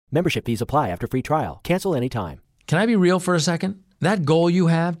Membership fees apply after free trial. Cancel anytime. Can I be real for a second? That goal you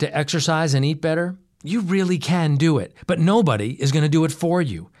have to exercise and eat better, you really can do it. But nobody is going to do it for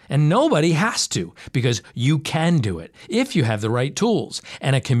you. And nobody has to, because you can do it if you have the right tools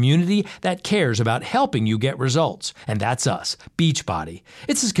and a community that cares about helping you get results. And that's us, Beachbody.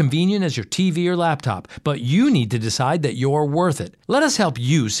 It's as convenient as your TV or laptop, but you need to decide that you're worth it. Let us help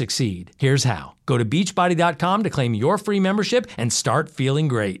you succeed. Here's how. Go to beachbody.com to claim your free membership and start feeling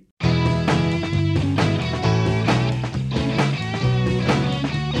great.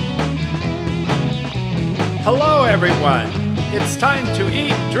 Hello, everyone. It's time to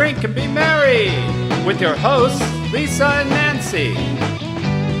eat, drink, and be merry with your hosts, Lisa and Nancy.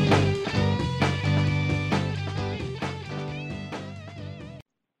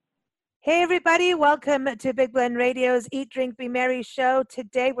 Hey, everybody. Welcome to Big Blend Radio's Eat, Drink, Be Merry show.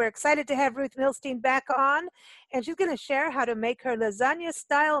 Today, we're excited to have Ruth Milstein back on, and she's going to share how to make her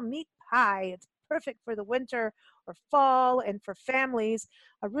lasagna-style meat pie. It's perfect for the winter or fall and for families.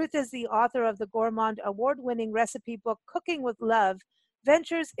 Ruth is the author of the Gourmand award-winning recipe book, Cooking with Love,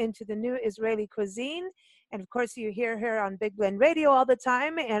 Ventures into the New Israeli Cuisine. And of course, you hear her on Big Blend Radio all the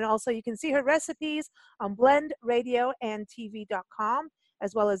time. And also you can see her recipes on blendradioandtv.com,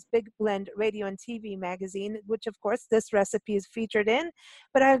 as well as Big Blend Radio and TV magazine, which of course this recipe is featured in.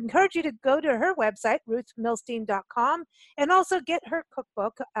 But I encourage you to go to her website, ruthmilstein.com, and also get her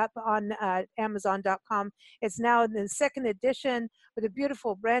cookbook up on amazon.com. It's now in the second edition with a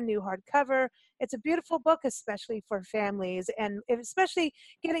beautiful brand new hardcover. It's a beautiful book, especially for families and especially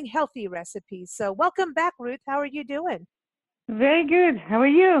getting healthy recipes. So welcome back, Ruth. How are you doing? Very good. How are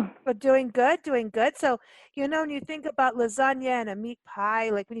you? Well, doing good, doing good. So, you know, when you think about lasagna and a meat pie,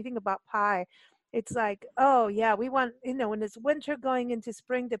 like when you think about pie, it's like, oh, yeah, we want, you know, when it's winter going into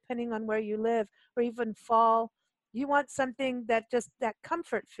spring, depending on where you live, or even fall, you want something that just, that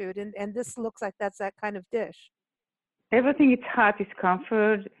comfort food. And this looks like that's that kind of dish. Everything is hot is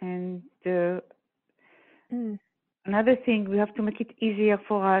comfort. And another thing, we have to make it easier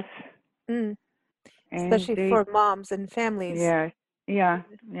for us. Especially for moms and families. Yeah.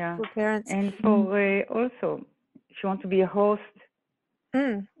 For parents. And for also, if you want to be a host,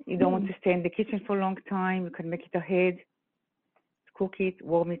 you don't want to stay in the kitchen for a long time, you can make it ahead, cook it,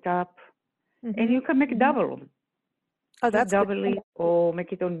 warm it up, and you can make double. Oh, that's double good. it, or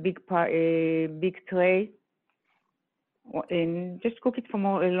make it on big tray, and just cook it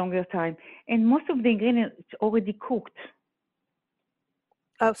for a longer time. And most of the ingredients it's already cooked.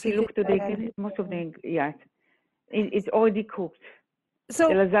 Oh, so you look to the ingredients, most of the it's already cooked. So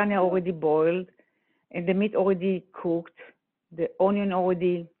the lasagna already boiled, and the meat already cooked, the onion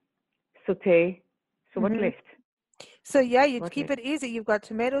already sauté. So what left? So yeah, you keep it easy. You've got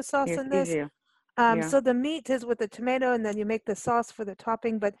tomato sauce in this. Easier. So the meat is with the tomato, and then you make the sauce for the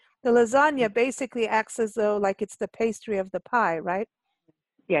topping. But the lasagna basically acts as though like it's the pastry of the pie, right?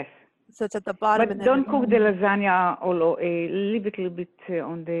 Yes. So it's at the bottom. But and don't cook the lasagna leave it a little bit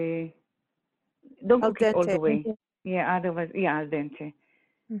on the. Don't cook it all the way. Yeah, otherwise, al dente.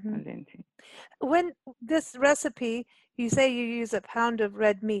 Al dente. When this recipe, you say you use a pound of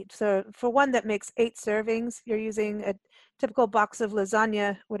red meat. So for one that makes 8 servings, you're using a typical box of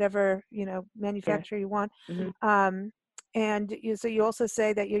lasagna, whatever manufacturer you want. And so you also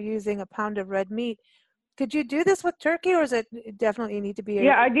say that you're using a pound of red meat. Could you do this with turkey, or is it definitely need to be?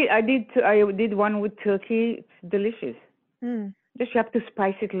 I did one with turkey. It's delicious. Just you have to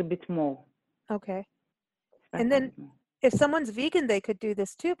spice it a little bit more. Okay. And then if someone's vegan, they could do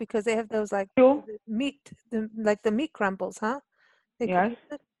this too, because they have those like meat, like the meat crumbles, huh? Yes.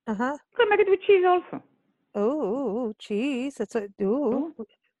 You can make it with cheese also. Oh, cheese. That's what.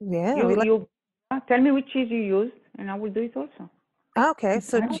 Yeah. You tell me which cheese you used, and I will do it also. Okay,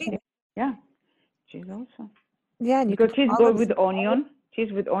 so cheese. Yeah, cheese also. Yeah, and because cheese goes with onion.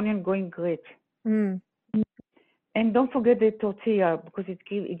 Cheese with onion going great. And don't forget the tortilla, because it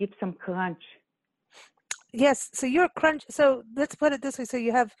gives some crunch. Yes, so your crunch. So let's put it this way: so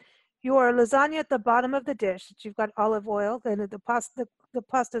you have your lasagna at the bottom of the dish. You've got olive oil, then the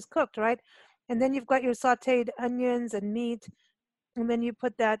pasta's cooked, right? And then you've got your sautéed onions and meat, and then you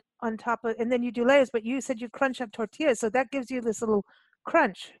put that on top of, and then you do layers. But you said you crunch up tortillas, so that gives you this little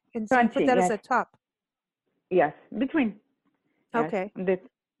crunch, and so you put that as a top. Yes, between. Okay. Yes.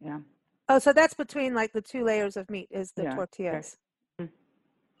 Oh, so that's between like the 2 layers of meat is the tortillas. Yes.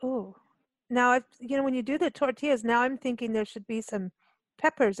 Oh. Now, when you do the tortillas, now I'm thinking there should be some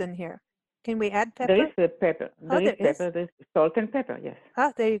peppers in here. Can we add pepper? There is the pepper. There is salt and pepper, yes.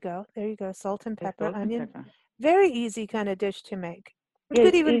 Ah, there you go. There you go. Salt and pepper, onion. Very easy kind of dish to make. You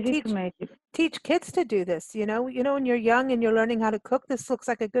could even teach kids to do this, you know, when you're young and you're learning how to cook, this looks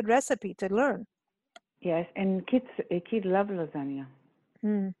like a good recipe to learn. Yes, and kids love lasagna.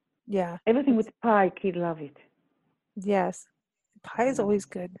 Yeah. Everything with pie, kids love it. Yes. Pie is always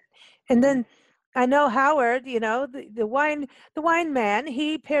good. And then I know Howard, you know, the wine man,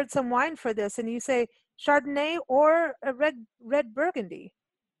 he paired some wine for this, and you say Chardonnay or a red Burgundy.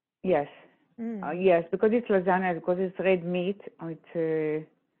 Yes. Yes, because it's lasagna, because it's red meat, it's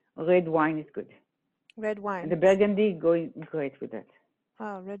red wine is good. Red wine. And the Burgundy going great with that.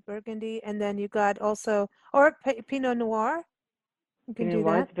 Oh, red Burgundy, and then you got also or Pinot Noir. You can do that. Pinot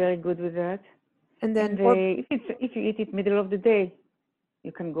Noir is very good with that. And then if you eat it middle of the day,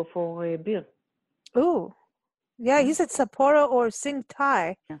 you can go for a beer. Ooh, yeah. He said Sapporo or Sing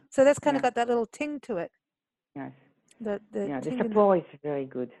Thai, so that's kind of got that little ting to it. Yes. The Sapporo is very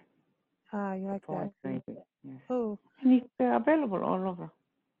good. Ah, you like that? Very good. Yes. Oh. And it's available all over.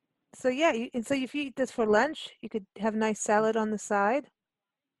 So yeah, so if you eat this for lunch, you could have nice salad on the side.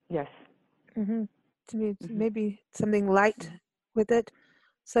 Yes. Maybe something light with it.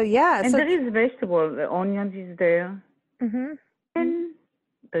 So yeah. And there is vegetable. The onions is there. And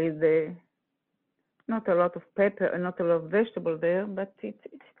there is not a lot of pepper and not a lot of vegetable there, but it's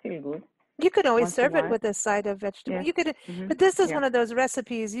still good. You could always serve it with a side of vegetable. Yes. You could, but this is one of those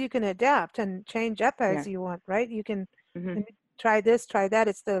recipes you can adapt and change up as you want, right? You can try this, try that.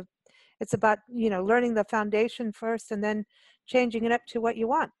 It's about, you know, learning the foundation first and then changing it up to what you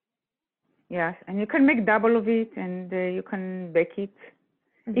want. Yes, and you can make double of it, and you can bake it.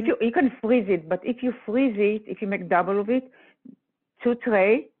 If you can freeze it, but if you freeze it, if you make double of it, 2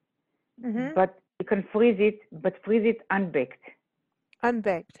 tray, but you can freeze it, but freeze it unbaked.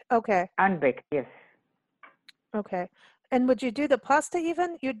 Unbaked, okay. Unbaked, yes. Okay. And would you do the pasta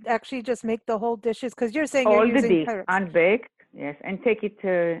even? You'd actually just make the whole dishes? Because you're saying all you're using the dish, unbaked, yes, and take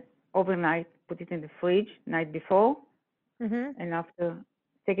it overnight, put it in the fridge night before, and after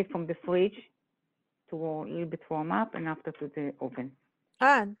take it from the fridge to a little bit warm up, and after to the oven.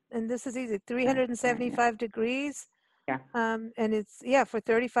 And this is easy, 375 degrees. Yeah. And it's, for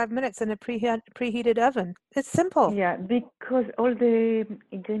 35 minutes in a preheated oven. It's simple. Yeah, because all the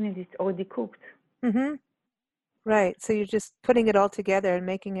ingredients is already cooked. Right. So you're just putting it all together and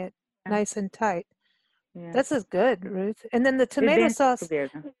making it nice and tight. Yeah. This is good, Ruth. And then the tomato sauce.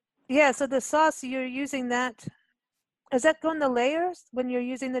 Yeah, so the sauce, you're using that. Does that go in the layers when you're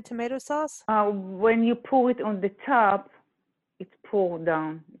using the tomato sauce? When you pour it on the top, it's poured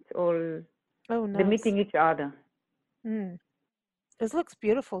down. It's all they're meeting each other. This looks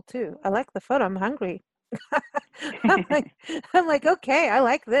beautiful too. I like the photo. I'm hungry. I'm like, okay, I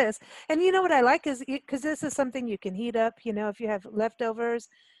like this. And you know what I like is, because this is something you can heat up, you know, if you have leftovers,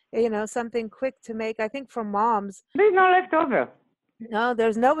 you know, something quick to make. I think for moms. There's no leftover. No,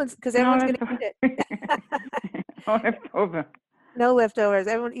 there's no one's, because everyone's going to eat it. No leftover. No leftovers.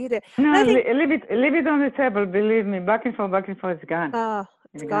 Everyone eat it. No, leave it on the table. Believe me, back and forth, it's gone. Oh,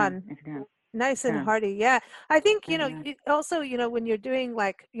 it's gone. It's gone. Nice and hearty. Yeah. I think, you know, also, you know, when you're doing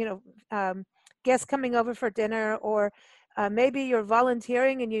like, you know, guests coming over for dinner, or maybe you're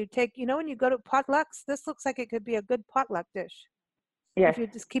volunteering and you take, you know, when you go to potlucks, this looks like it could be a good potluck dish. Yes. If you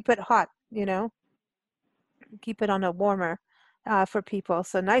just keep it hot, you know, keep it on a warmer for people.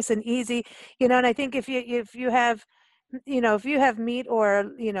 So nice and easy, you know, and I think if you have, you know, if you have meat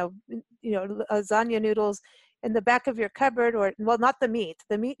or, you know, lasagna noodles in the back of your cupboard, or, well, not the meat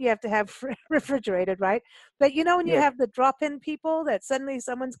you have to have refrigerated, right? But you know, when you have the drop-in people that suddenly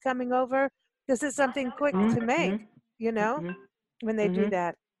someone's coming over, this is something quick to make, you know, when they do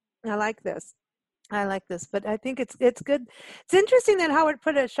that. I like this. But I think it's good. It's interesting that Howard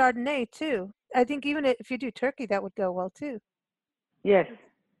put a Chardonnay too. I think even if you do turkey, that would go well too. Yes.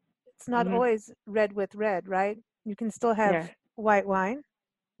 It's not always red with red, right? You can still have white wine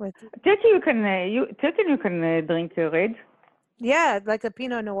with turkey. You can drink red. Yeah, like a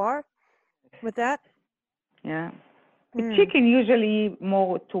Pinot Noir with that. Yeah. Chicken usually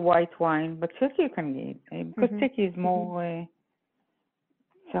more to white wine, but turkey you can eat because turkey is more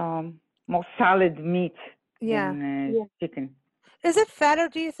more solid meat than chicken. Is it fatter?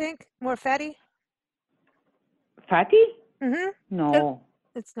 Do you think more fatty? Fatty? No,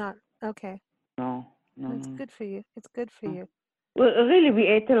 it's not. Okay. No. It's good for you. It's good for you. Well, really, we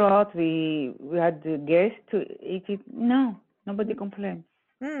ate a lot. We had the guests to eat it. No, nobody complained.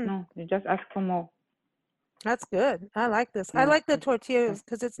 No, they just ask for more. That's good. I like this. I like the tortillas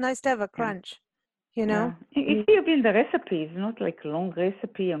because it's nice to have a crunch. You know. If you build the recipe, it's not like a long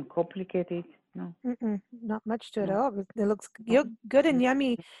recipe and complicated. No. Not much to it at all. It looks good and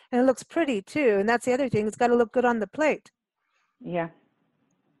yummy, and it looks pretty too. And that's the other thing. It's got to look good on the plate. Yeah.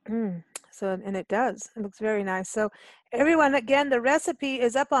 So, and it does. It looks very nice. So everyone, again, the recipe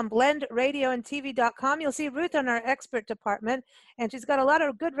is up on blendradioandtv.com. You'll see Ruth on our expert department, and she's got a lot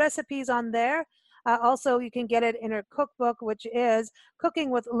of good recipes on there. Also, you can get it in her cookbook, which is Cooking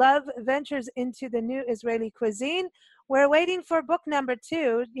with Love, Ventures into the New Israeli Cuisine. We're waiting for book number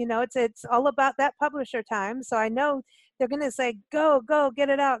 2. You know, it's all about that publisher time. So I know they're going to say, go, get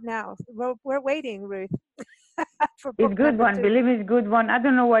it out now. We're waiting, Ruth. For book it's good one. 2. Believe me, it's good one. I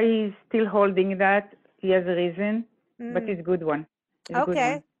don't know why he's still holding that. He has a reason, but it's good one. It's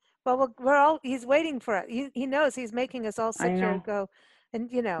okay. Good one. Well, he's waiting for it. He knows he's making us all sit here and go. And,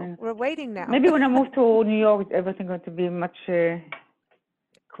 you know, we're waiting now. Maybe when I move to New York, everything's going to be much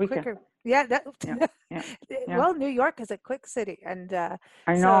quicker. Yeah, yeah. Well, New York is a quick city. And I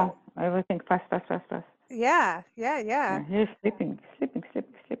know. Everything fast. Yeah. He's sleeping.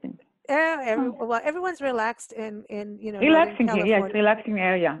 Well, everyone's relaxed in relaxing here. Yeah, it's relaxing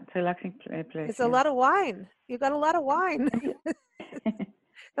area. It's a relaxing place. It's a lot of wine. You got a lot of wine.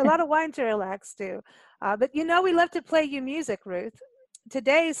 A lot of wine to relax to. But we love to play you music, Ruth.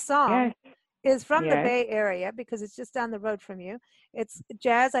 Today's song is from the Bay Area because it's just down the road from you. It's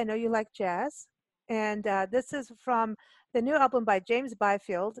jazz. I know you like jazz. And this is from the new album by James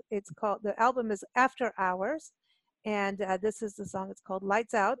Byfield. The album is After Hours. And this is the song. It's called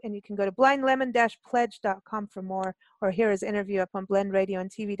Lights Out. And you can go to blindlemon-pledge.com for more, or hear his interview up on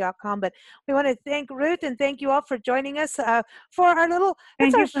blendradioandtv.com. But we want to thank Ruth and thank you all for joining us for our little...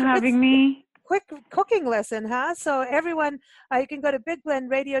 Thank you for having me. Quick cooking lesson, huh? So everyone, you can go to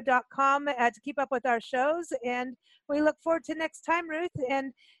bigblendradio.com to keep up with our shows. And we look forward to next time, Ruth.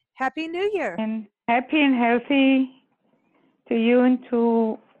 And Happy New Year. And happy and healthy to you and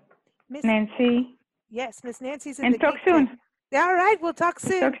to Nancy. Yes, Miss Nancy's in and the talk soon. Yeah, all right, we'll talk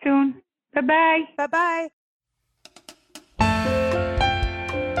soon. Talk soon. Bye-bye. Bye-bye.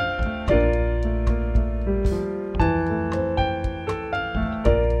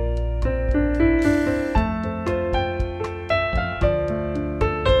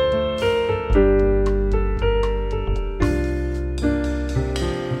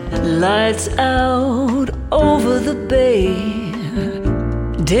 Lights out over the bay.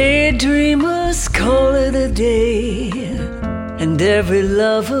 Daydreamers call it a day, and every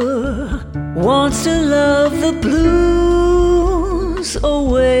lover wants to love the blues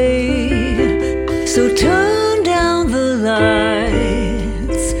away. So turn down the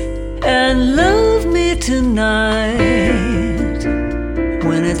lights and love me tonight.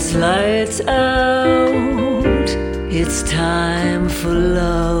 When it's lights out, it's time for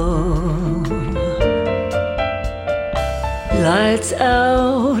love. Lights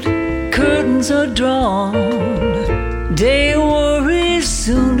out, curtains are drawn. Day worries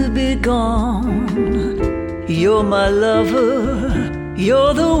soon to be gone. You're my lover,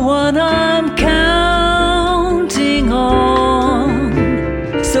 you're the one I'm counting on.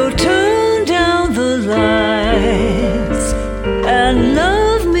 So turn down the lights and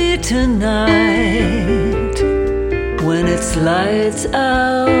love me tonight. When it's lights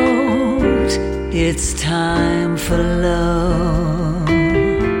out, it's time for love.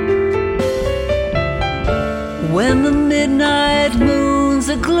 When the midnight moon's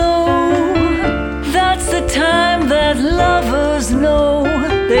aglow, that's the time that lovers know.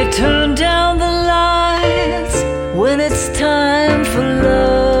 They turn down the lights when it's time for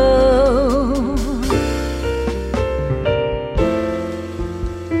love.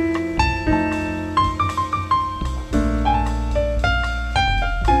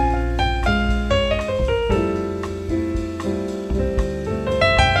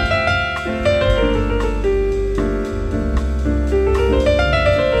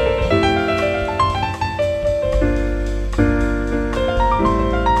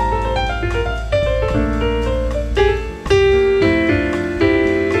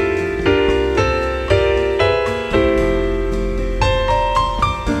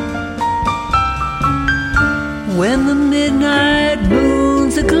 When the midnight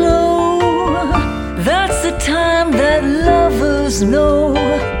moon's aglow, that's the time that lovers know.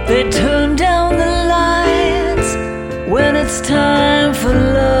 They turn down the lights when it's time for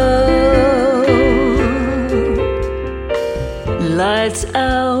love. Lights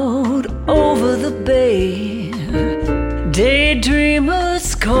out over the bay.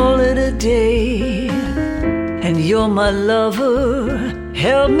 Daydreamers call it a day. And you're my lover,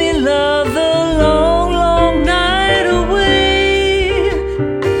 help me love the long, long night away.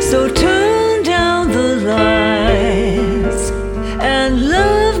 So turn down the lights and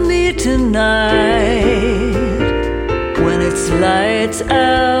love me tonight. When it's lights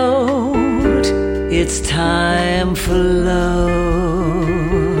out, it's time for love.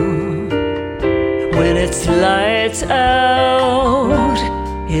 lights out,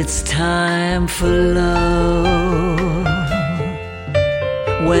 it's time for love.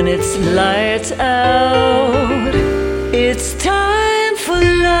 When it's lights out, it's time for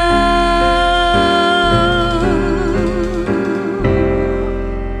love.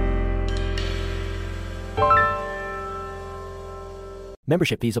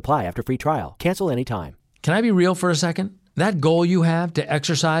 Membership fees apply after free trial. Cancel anytime. Can I be real for a second? That goal you have to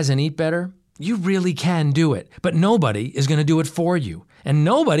exercise and eat better, you really can do it, but nobody is going to do it for you. And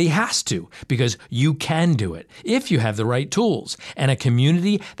nobody has to, because you can do it if you have the right tools and a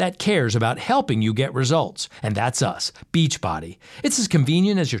community that cares about helping you get results. And that's us, Beachbody. It's as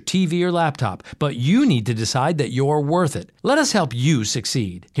convenient as your TV or laptop, but you need to decide that you're worth it. Let us help you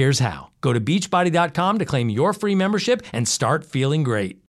succeed. Here's how. Go to beachbody.com to claim your free membership and start feeling great.